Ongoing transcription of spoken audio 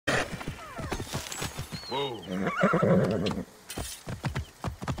Whoa.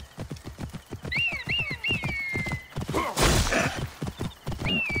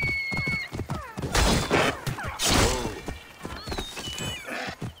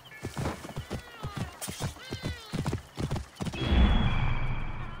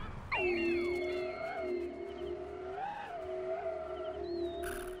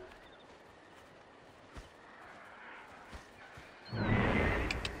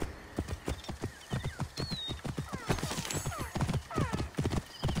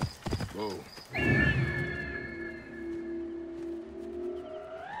 Whoa.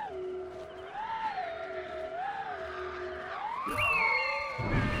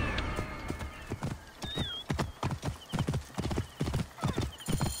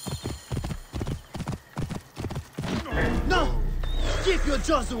 No! Keep your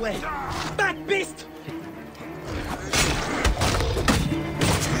jaws away! Back, beast!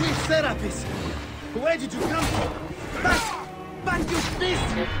 Sweet Serapis! Where did you come from? Back! Back, you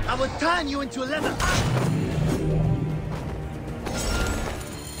beast! I will turn you into leather!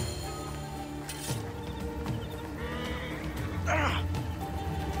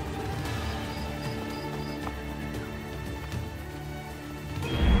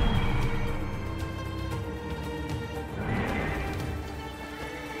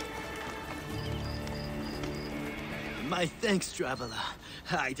 My thanks, traveler.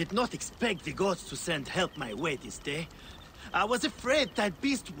 I did not expect the gods to send help my way this day. I was afraid that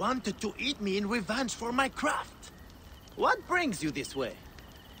beast wanted to eat me in revenge for my craft. What brings you this way?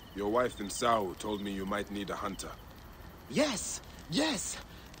 Your wife in Sao told me you might need a hunter. Yes, yes.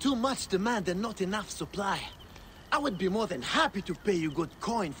 Too much demand and not enough supply. I would be more than happy to pay you good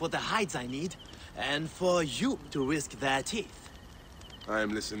coin for the hides I need, and for you to risk their teeth. I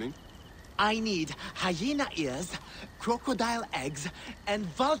am listening. I need hyena ears, crocodile eggs, and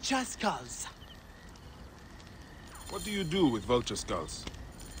vulture skulls. What do you do with vulture skulls?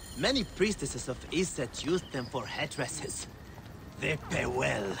 Many priestesses of Iset use them for headdresses. They pay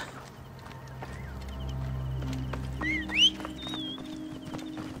well.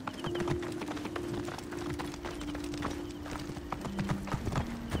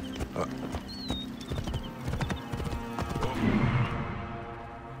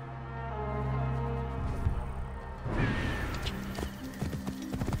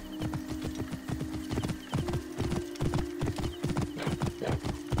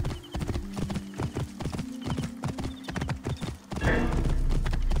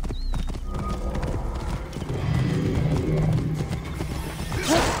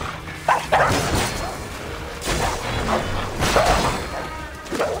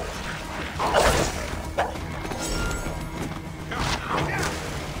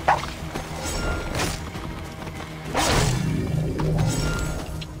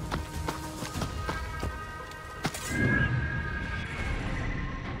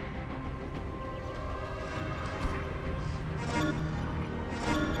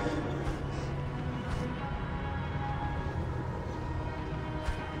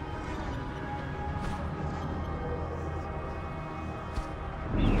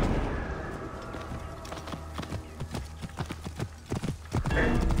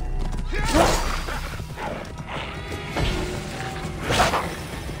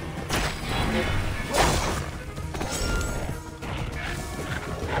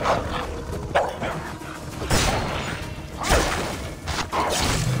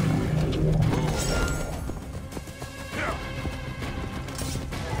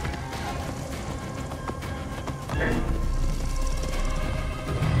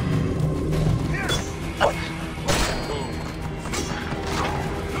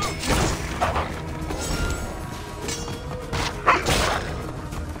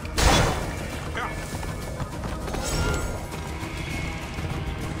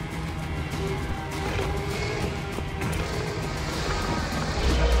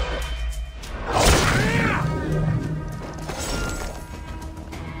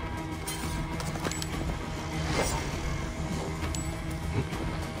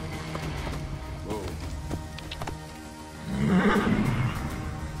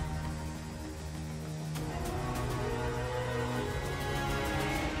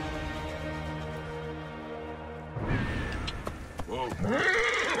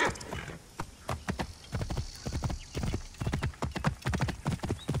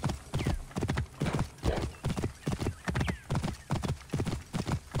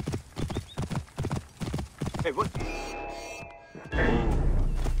 Hey, what?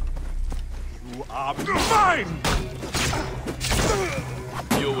 You are mine!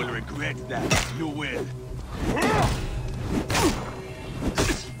 You will regret that. You will.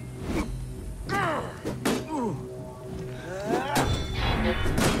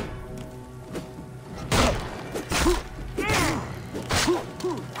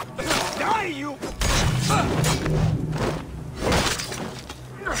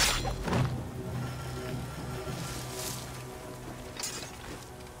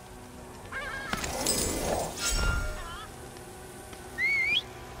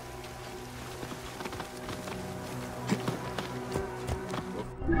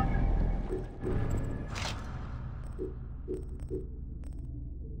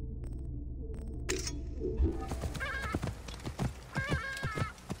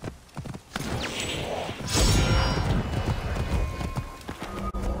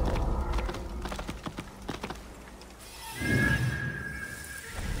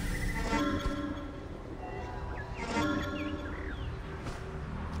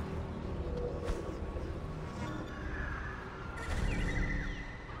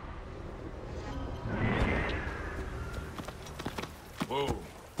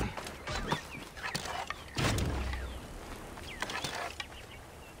 Whoa.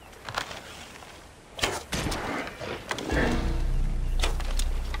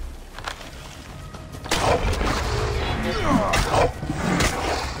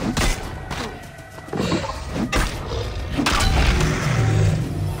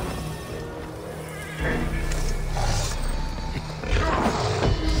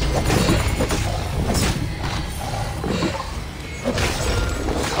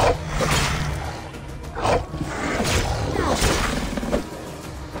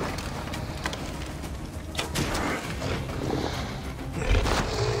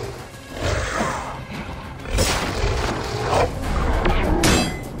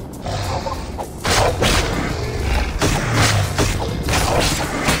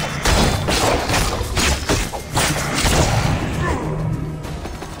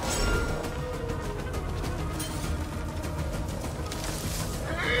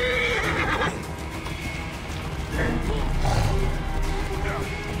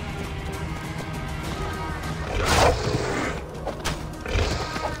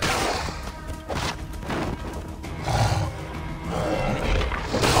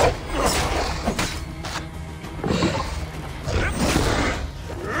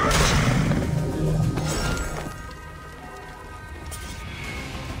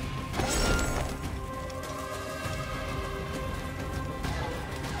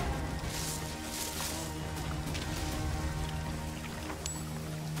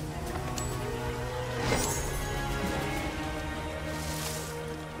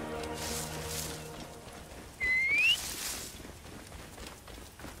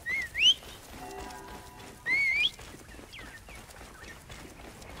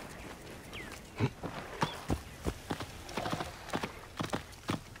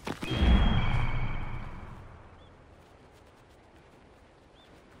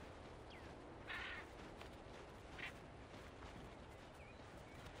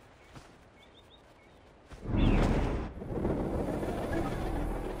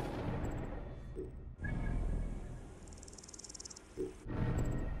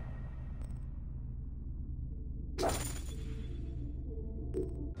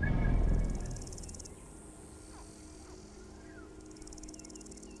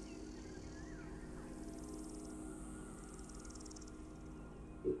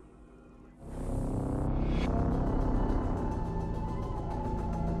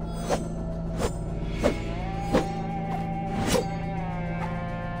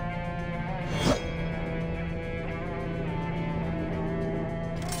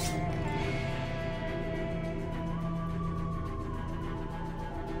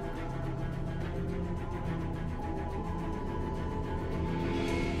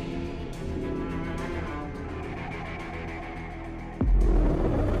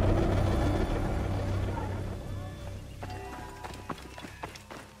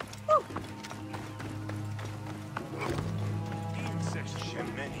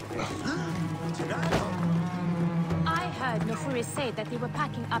 I heard Nofuri say that they were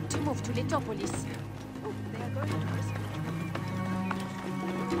packing up to move to Letopolis. Oh, they are going to prison.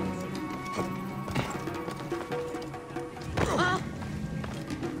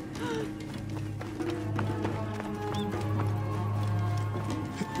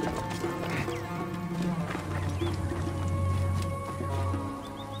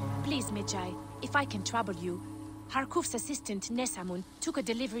 Please, Medjay, if I can trouble you, Harkuf's assistant, Nesamun, took a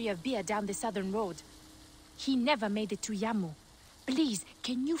delivery of beer down the southern road. He never made it to Yamu. Please,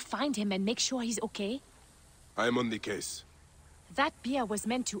 can you find him and make sure he's okay? I'm on the case. That beer was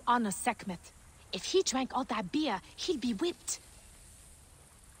meant to honor Sekhmet. If he drank all that beer, he'll be whipped.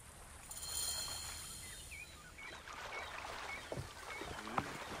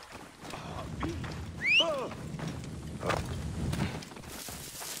 Whoa.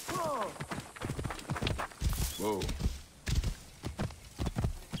 Whoa.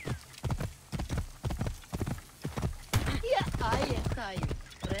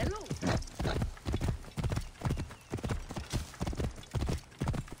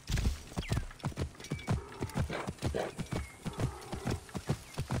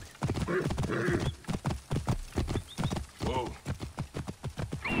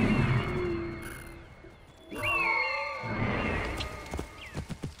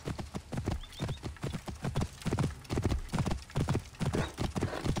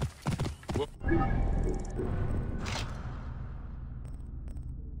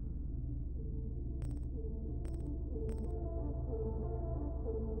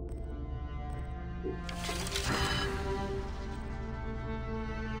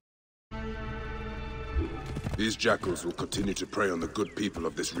 These jackals will continue to prey on the good people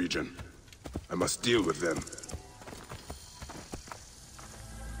of this region. I must deal with them.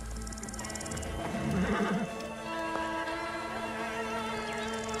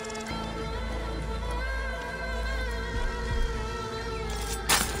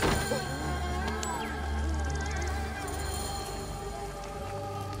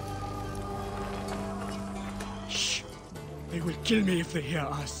 Shh! They will kill me if they hear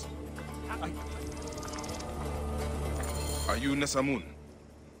us. Are you Nesamun?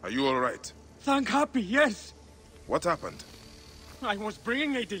 Are you all right? Thank Happy, yes. What happened? I was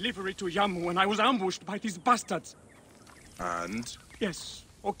bringing a delivery to Yamu when I was ambushed by these bastards. And? Yes,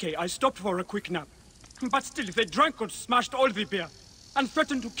 okay, I stopped for a quick nap. But still, they drank and smashed all the beer, and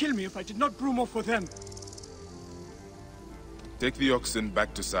threatened to kill me if I did not brew more for them. Take the oxen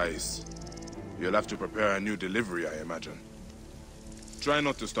back to Sais. You'll have to prepare a new delivery, I imagine. Try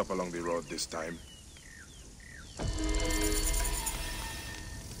not to stop along the road this time.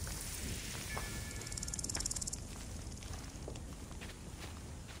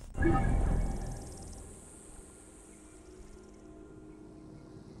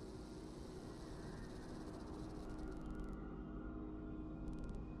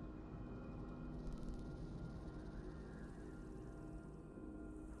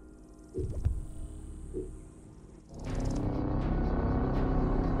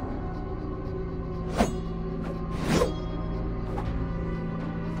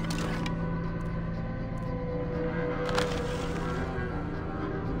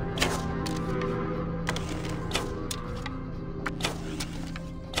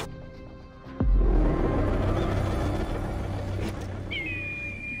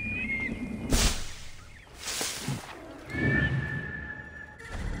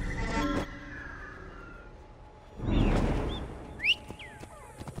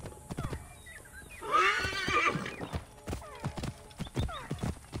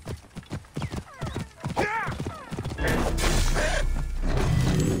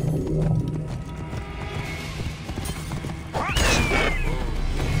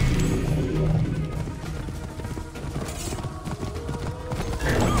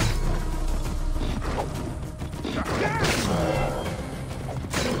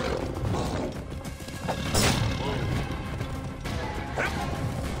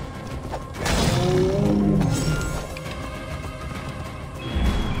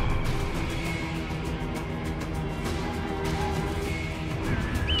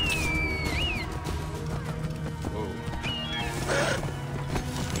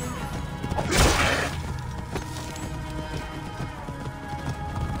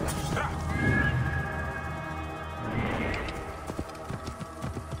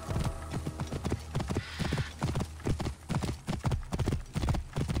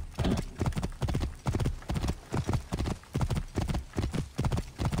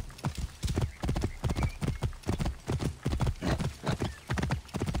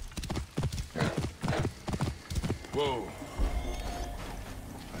 Whoa.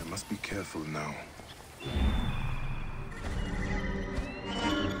 I must be careful now.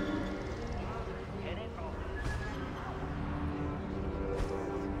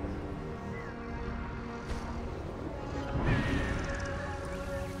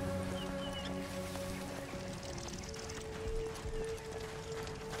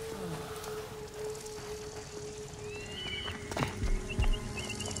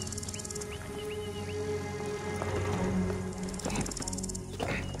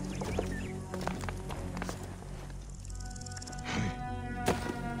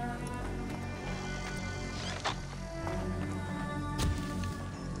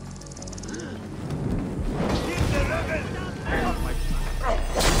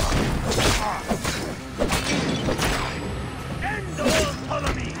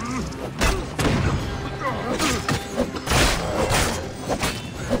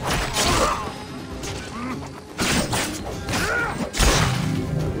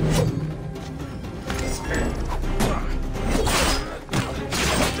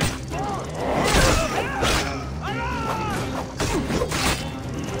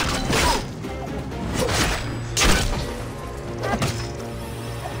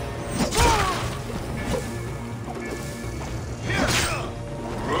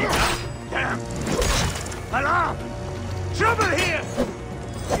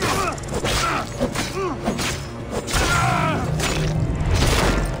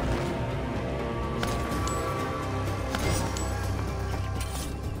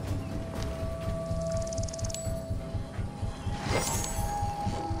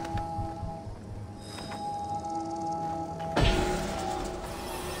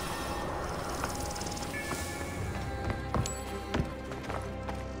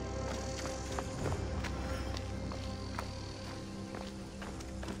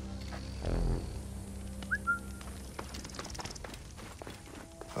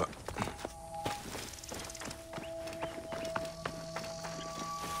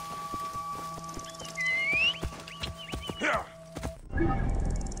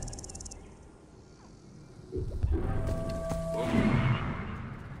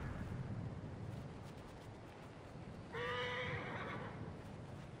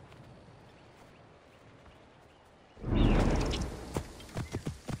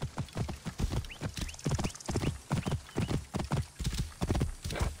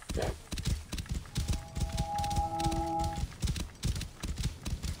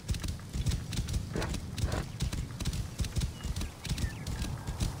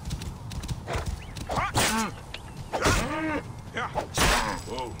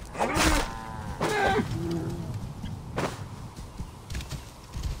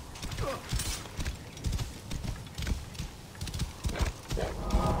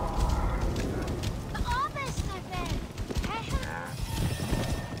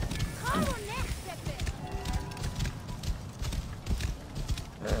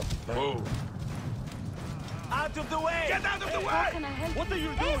 Whoa. Out of the way! Get out of the How way! can I help What are you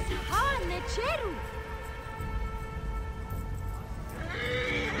doing?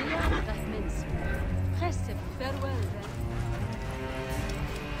 Farewell, then.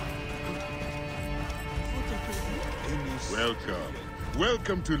 Welcome.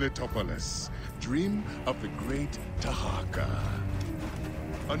 Welcome to Letopolis. Dream of the great Tahaka.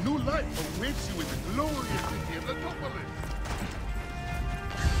 A new life awaits you in the glorious city of Letopolis.